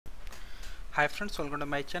Hi friends, welcome to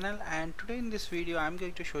my channel, and today in this video I'm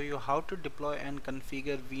going to show you how to deploy and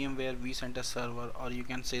configure VMware vCenter server, or you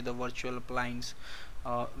can say the virtual appliance,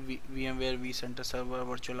 VMware vCenter server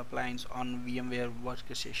virtual appliance on VMware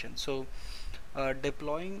Workstation. So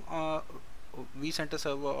deploying vCenter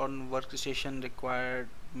server on workstation required,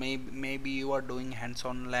 maybe you are doing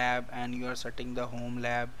hands-on lab and you are setting the home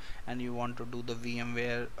lab and you want to do the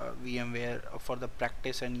VMware for the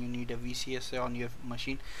practice, and you need a VCSA on your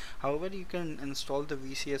machine. However, you can install the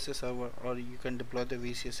VCSA server, or you can deploy the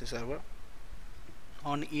VCSA server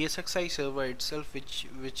on esxi server itself,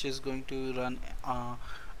 which is going to run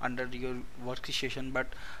under your workstation. But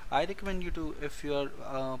I recommend you to, if you are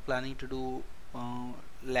planning to do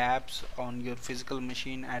labs on your physical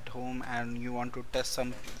machine at home and you want to test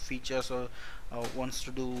some features, or wants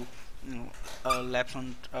to do labs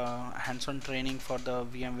on hands-on training for the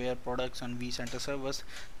VMware products and vCenter servers,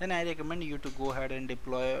 then I recommend you to go ahead and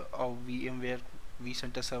deploy a VMware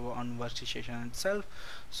vCenter server on workstation itself.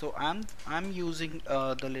 So I'm using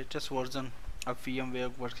the latest version of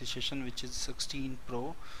VMware Workstation, which is 16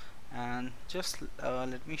 Pro, and just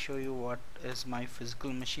let me show you what is my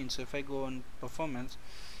physical machine. So if I go on performance,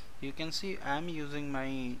 you can see I'm using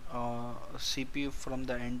my CPU from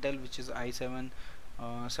the Intel, which is i7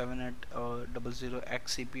 7800X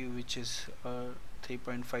CPU, which is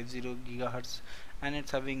 3.50 gigahertz, and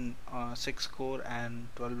it's having 6 core and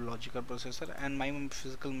 12 logical processor, and my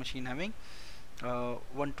physical machine having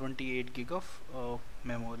 128 gig of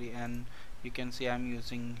memory. And you can see I'm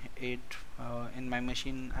using 8 in my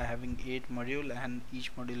machine. I having 8 module, and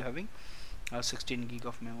each module having 16 gig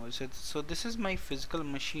of memory. So this is my physical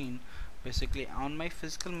machine. Basically, on my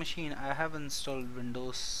physical machine I have installed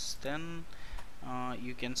Windows 10.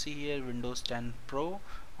 You can see here Windows 10 Pro.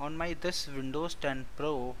 On my this Windows 10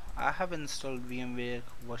 Pro, I have installed VMware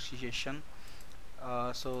Workstation.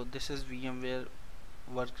 So this is VMware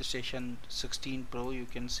Workstation 16 Pro, you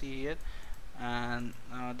can see here, and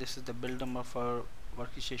this is the build number for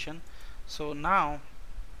workstation. So now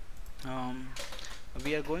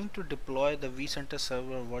we are going to deploy the vCenter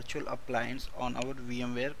server virtual appliance on our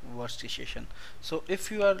VMware Workstation. So if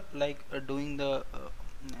you are like doing the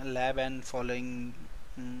lab and following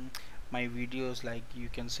my videos, like you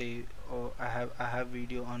can say, oh, I have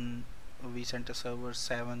video on vCenter server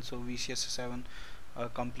 7, so VCSA 7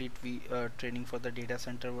 complete training for the data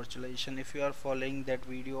center virtualization. If you are following that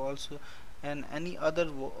video also, and any other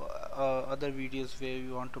other videos where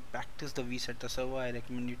you want to practice the vCenter server, I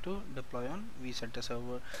recommend you to deploy on vCenter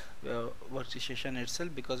server workstation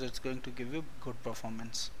itself, because it's going to give you good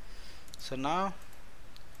performance. So now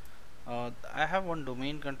I have one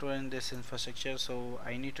domain controller in this infrastructure, so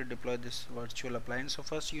I need to deploy this virtual appliance. So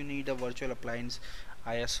first you need a virtual appliance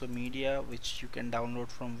ISO media, which you can download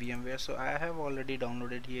from VMware. So I have already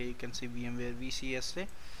downloaded here. You can see VMware VCSA.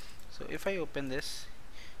 So if I open this,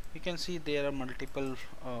 you can see there are multiple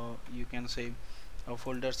you can say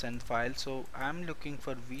folders and files. So I'm looking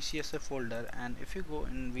for VCSA folder, and if you go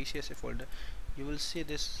in VCSA folder, you will see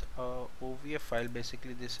this OVF file.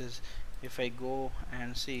 Basically this is, if I go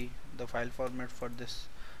and see the file format for this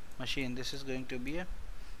machine, this is going to be a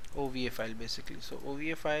OVA file basically. So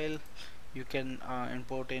OVA file you can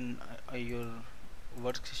import in your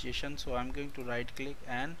workstation. So I'm going to right click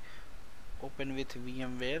and open with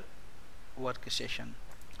VMware Workstation.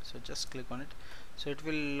 So just click on it. So it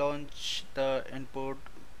will launch the import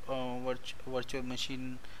virtual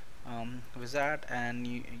machine wizard, and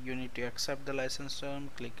you need to accept the license term.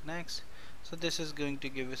 Click next. So this is going to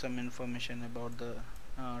give you some information about the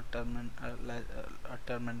term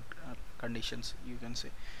and conditions, you can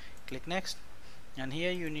say. Click next, and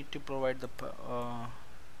here you need to provide the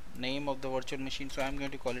name of the virtual machine. So I'm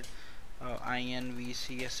going to call it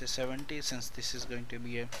INVCSA70, since this is going to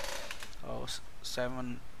be a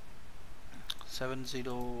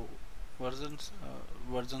 7.0 version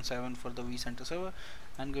 7 for the vCenter server.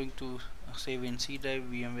 I'm going to save in C drive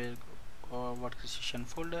VMware Workstation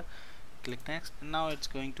folder. Click next, and now it's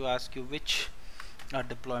going to ask you which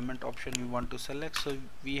deployment option you want to select. So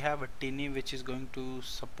we have a tiny, which is going to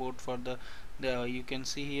support for the you can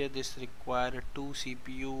see here this require 2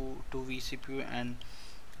 CPU, 2 vCPU, and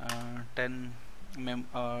 10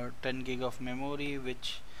 gig of memory,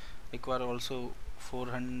 which require also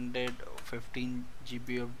 415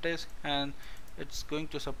 GB of disk, and it's going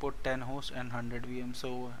to support 10 hosts and 100 VM.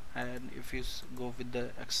 So, and if you go with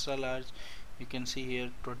the extra large, you can see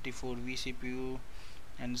here 24 vCPU,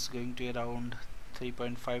 and it's going to around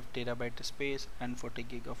 3.5 terabyte space and 40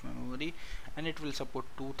 gig of memory, and it will support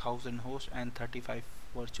 2000 hosts and 35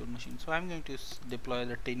 virtual machines. So I'm going to deploy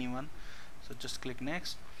the tiny one. So just click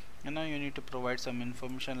next, and now you need to provide some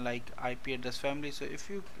information like IP address family. So if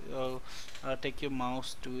you take your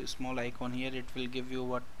mouse to a small icon here, it will give you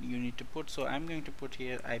what you need to put. So I'm going to put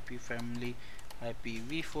here IP family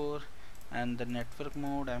IPv4, and the network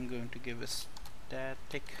mode I'm going to give a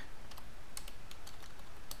static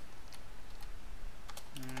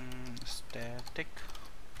static.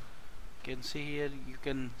 You can see here you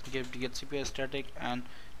can give DHCP as static, and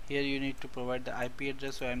here you need to provide the IP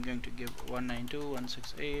address. So I'm going to give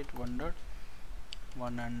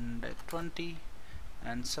 192.168.1.120,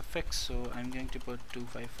 and suffix, so I'm going to put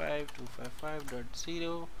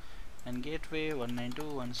 255.255.0, and gateway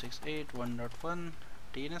 192.168.1.1.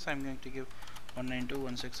 DNS I'm going to give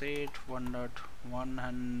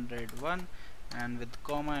 192.168.1.101, and with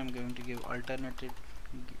comma I'm going to give alternative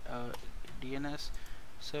DNS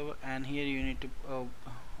server, and here you need to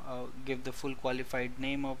give the full qualified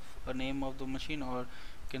name of the machine, or you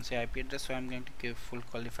can say IP address. So I'm going to give full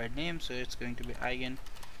qualified name, so it's going to be IN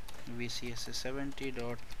VCSA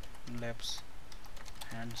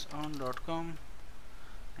 70.labshandson.com,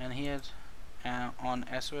 and here on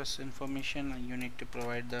SOS information you need to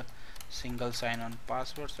provide the single sign-on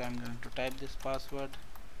password. So I'm going to type this password,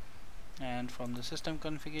 and from the system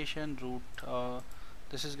configuration root,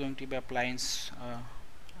 this is going to be appliance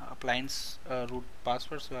root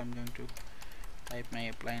password. So I'm going to type my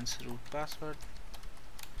appliance root password,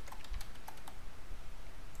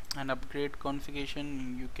 and upgrade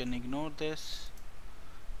configuration you can ignore this,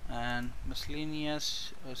 and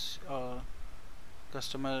miscellaneous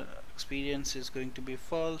customer experience is going to be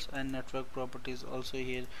false, and network properties also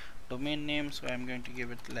here domain name. So I'm going to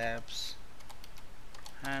give it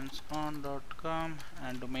labshandson.com,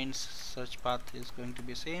 and domain search path is going to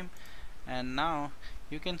be same. And now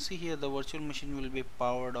you can see here the virtual machine will be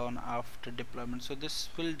powered on after deployment. So this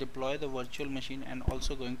will deploy the virtual machine and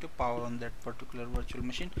also going to power on that particular virtual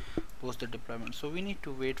machine post the deployment. So we need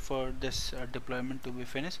to wait for this deployment to be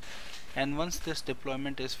finished, and once this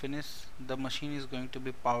deployment is finished, the machine is going to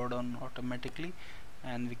be powered on automatically,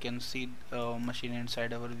 and we can see machine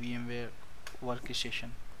inside our VMware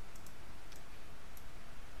workstation.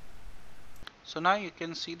 So now you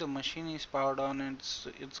can see the machine is powered on, and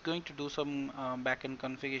it's going to do some backend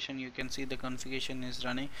configuration. You can see the configuration is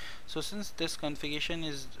running. So since this configuration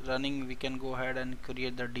is running, we can go ahead and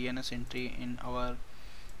create the DNS entry in our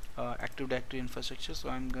Active Directory infrastructure. So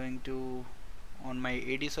I'm going to on my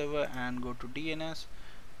AD server and go to DNS,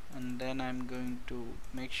 and then I'm going to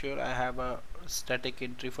make sure I have a static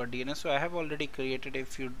entry for DNS. So I have already created.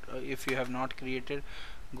 If you have not created,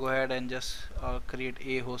 go ahead and just create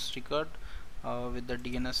a host record with the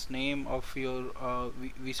DNS name of your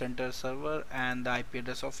vCenter server and the IP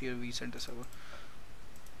address of your vCenter server.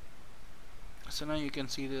 So now you can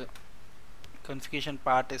see the configuration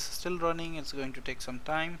part is still running. It's going to take some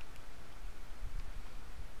time.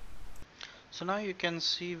 So now you can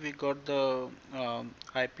see we got the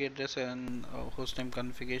IP address and hostname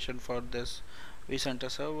configuration for this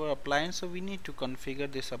vCenter server appliance. So we need to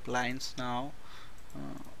configure this appliance now.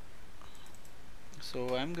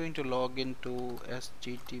 So I'm going to log into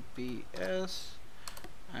HTTPS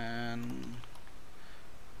and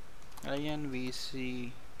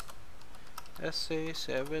INVCSA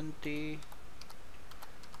 70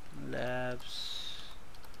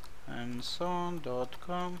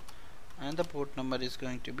 labshandson.com, and the port number is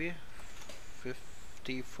going to be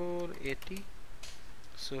 5480.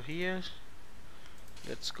 So here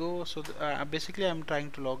let's go. So basically I'm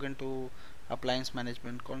trying to log into appliance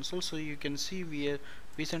management console. So you can see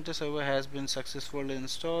vCenter server has been successfully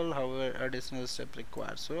installed, however additional step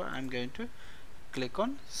required. So I'm going to click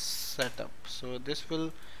on setup. So this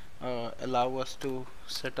will allow us to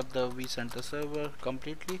set up the vCenter server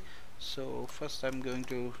completely. So first I'm going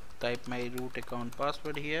to type my root account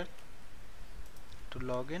password here to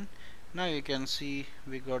log in. Now you can see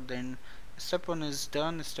we got the step 1 is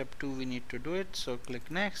done. Step 2 we need to do it, so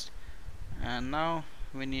click next, and now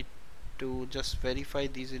we need to just verify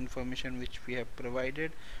these information which we have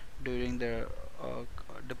provided during the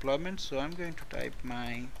deployment. So I'm going to type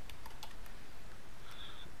my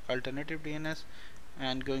alternative DNS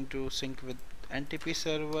and going to sync with NTP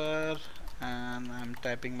server, and I'm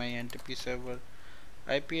typing my NTP server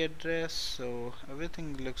IP address. So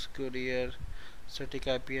everything looks good here. Static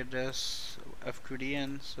IP address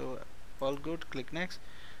F2DN, so all good. Click next.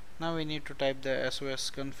 Now we need to type the SOS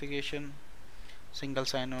configuration, single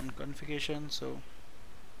sign-on configuration. So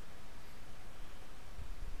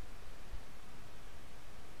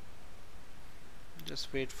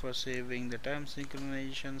just wait for saving the time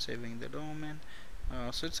synchronization, saving the domain.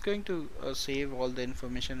 So it's going to save all the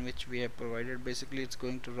information which we have provided. Basically it's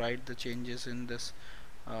going to write the changes in this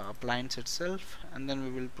appliance itself, and then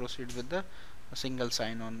we will proceed with the single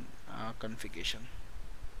sign-on configuration.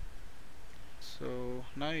 So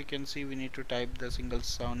now you can see we need to type the single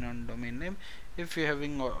sign-on domain name. If you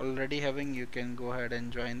already having, you can go ahead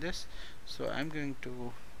and join this. So I'm going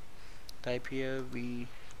to type here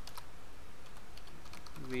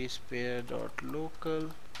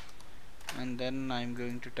vspare.local, and then I'm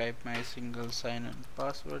going to type my single sign-on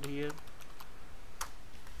password here,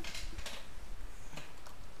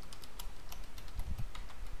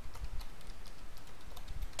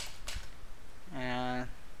 and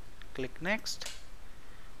click next.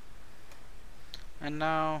 And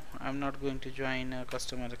now I'm not going to join a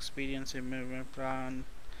customer experience plan.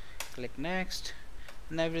 Click next,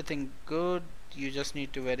 and everything good. You just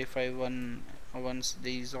need to verify once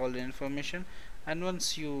these all the information, and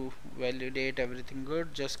once you validate everything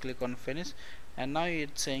good, just click on finish. And now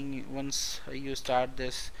it's saying once you start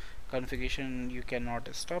this configuration you cannot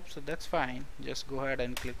stop, so that's fine. Just go ahead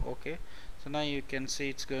and click OK. So now you can see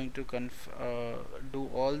it's going to do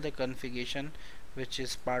all the configuration which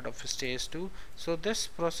is part of stage 2. So this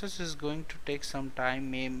process is going to take some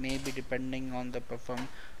time, maybe depending on the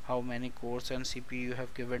how many cores and CPU you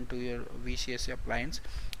have given to your VCSA appliance.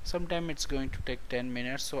 Sometime it's going to take 10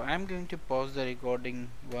 minutes. So I'm going to pause the recording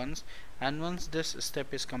once, and once this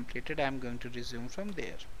step is completed I'm going to resume from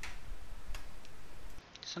there.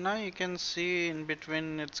 So now you can see in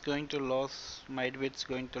between it's going to lose, might be it's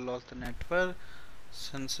going to lose the network,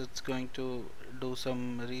 since it's going to do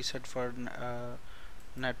some reset for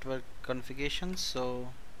network configurations. So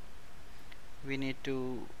we need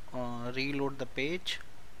to reload the page.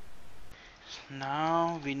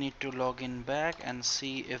 Now we need to log in back and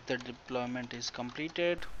see if the deployment is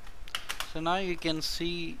completed. So now you can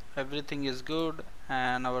see everything is good,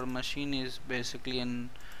 and our machine is basically in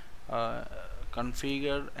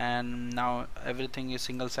configured, and now everything is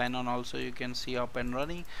single sign-on also, you can see up and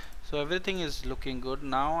running. So everything is looking good.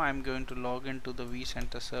 Now I'm going to log into the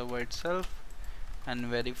vCenter server itself and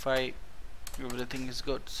verify everything is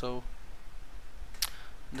good. So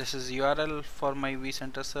this is URL for my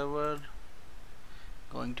vCenter server.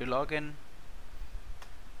 Going to log in,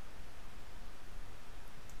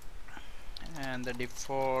 and the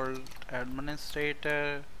default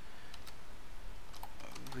administrator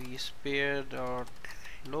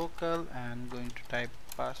vspare.local, and going to type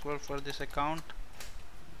password for this account.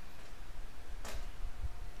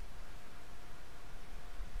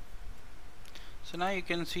 So now you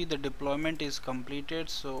can see the deployment is completed,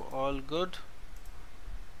 so all good.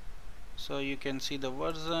 So you can see the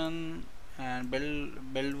version and build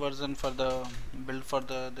version for the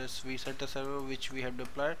this vCenter server which we have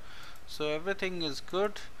deployed. So everything is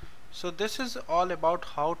good. So this is all about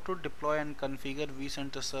how to deploy and configure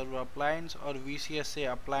vCenter server appliance or VCSA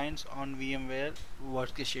appliance on VMware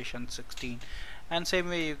Workstation 16, and same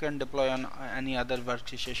way you can deploy on any other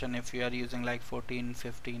workstation if you are using like 14,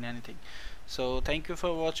 15, anything. So thank you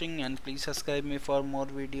for watching, and please subscribe me for more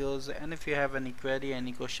videos, and if you have any query,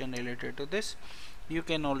 any question related to this, you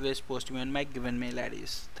can always post me on my given mail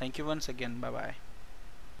IDs. Thank you once again. Bye bye.